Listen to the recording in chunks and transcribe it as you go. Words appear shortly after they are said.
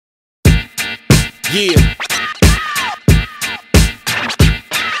Yeah.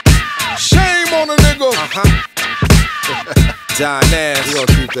 Shame on a nigga. Dynas. We gonna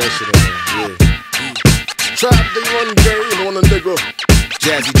keep that shit in there, yeah. Trap the one game on a nigga.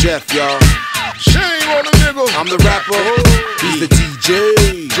 Jazzy Jeff, y'all. Shame on a nigga. I'm the rapper. He's the DJ.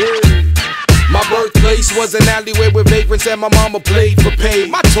 My birthplace was an alleyway with vagrants and my mama played for pay.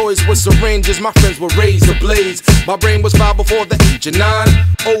 My toys were syringes, my friends were razor blades. My brain was filed before the age of 9.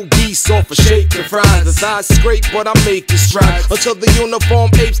 OD saw for shake and fries. The thighs scrape, but I make it stride until the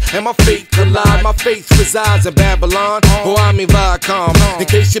uniform apes and my fate collide. My faith resides in Babylon, or I mean Viacom. In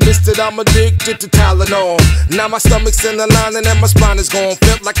case you missed it, I'm addicted to Tylenol. Now my stomach's in the lining and my spine is gone.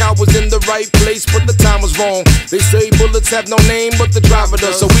 Felt like I was in the right place, but the time was wrong. They say bullets have no name, but the driver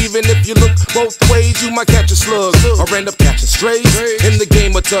does. So even if you look both ways, you might catch a slug or end up catching strays. In the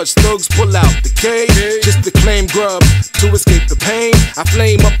game of touch, thugs pull out the K just to claim grub, to escape the pain. I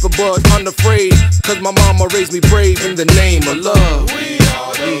flame up the bud, unafraid, cause my mama raised me brave in the name of love. We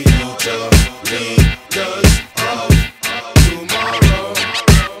are the future leaders of tomorrow.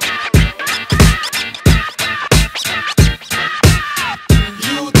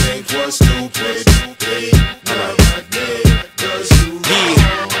 You think we're stupid,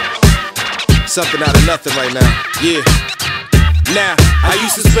 something out of nothing right now, yeah. Now, I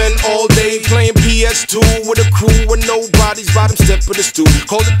used to spend all day playing PS2 with a crew with nobody's bottom step of the stool.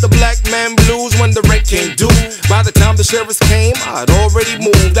 Called it the black man blues when the rent came due. By the time the sheriffs came, I'd already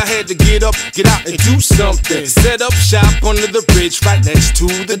moved. I had to get up, get out and do something. Set up shop under the bridge right next to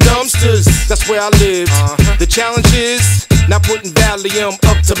the dumpsters. That's where I live. The challenge is not putting Valium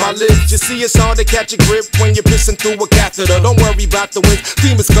up to my lips. You see, it's hard to catch a grip when you're pissing through a catheter. Don't worry about the wind,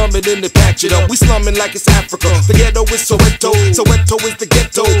 demons coming in to patch it up. We slumming like it's Africa. The ghetto is Soweto, Soweto is the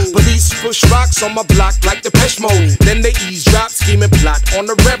ghetto. Police push rocks on my block like the Mode. Then they eavesdrop, scheme and plot on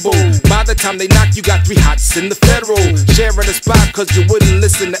the rebel. By the time they knock, you got 3 hots in the federal. Sharing a spot cause you wouldn't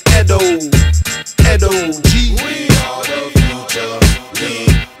listen to Edo. Edo G. We are the future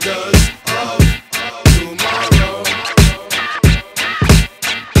leaders of tomorrow.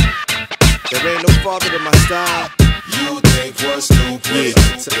 There ain't no father to my style. You think we're stupid,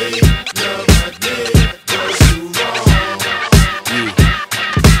 never did, cause you wrong.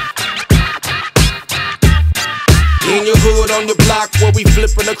 In your hood, on your block, where we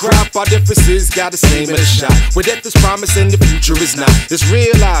flippin' a crop, our differences got the same in a shot. Where death is promised and the future is not. It's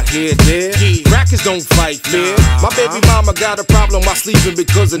real out here, there. Crackers don't fight fair. My baby mama got a problem while sleeping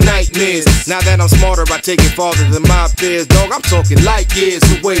because of nightmares. Now that I'm smarter, I take it farther than my peers. Dog, I'm talking light years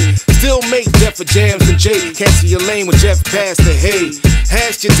away. Still make death for jams and J. Can't see your lane when Jeff passed the hay.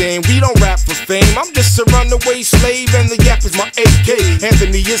 Hash your dame, we don't rap for fame. I'm just a runaway slave and the yap is my AK.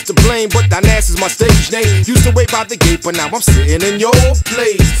 Anthony is to blame, but Dynas is my stage name. Used to wait by the gate, but now I'm sitting in your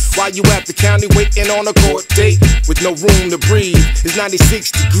place. While you at the county waiting on a court date with no room to breathe. It's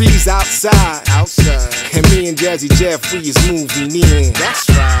 96 degrees outside. And me and Jazzy Jeff, we is moving in. That's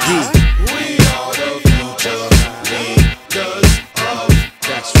right. Yeah. We